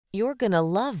You're gonna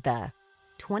love the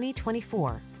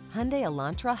 2024 Hyundai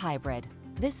Elantra Hybrid.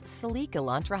 This sleek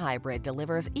Elantra Hybrid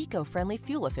delivers eco-friendly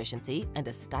fuel efficiency and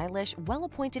a stylish,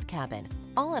 well-appointed cabin,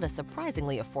 all at a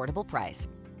surprisingly affordable price.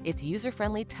 Its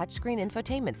user-friendly touchscreen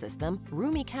infotainment system,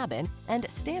 roomy cabin, and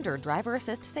standard driver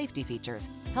assist safety features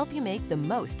help you make the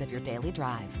most of your daily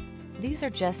drive. These are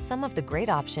just some of the great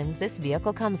options this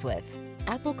vehicle comes with: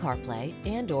 Apple CarPlay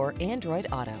and/or Android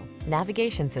Auto,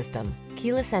 navigation system,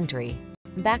 keyless entry,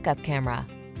 backup camera,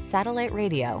 satellite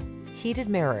radio, heated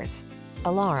mirrors,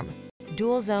 alarm,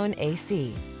 dual zone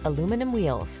AC, aluminum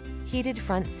wheels, heated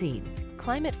front seat.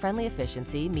 Climate-friendly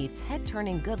efficiency meets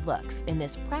head-turning good looks in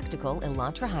this practical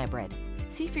Elantra Hybrid.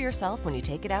 See for yourself when you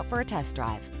take it out for a test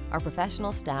drive. Our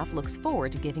professional staff looks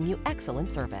forward to giving you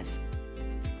excellent service.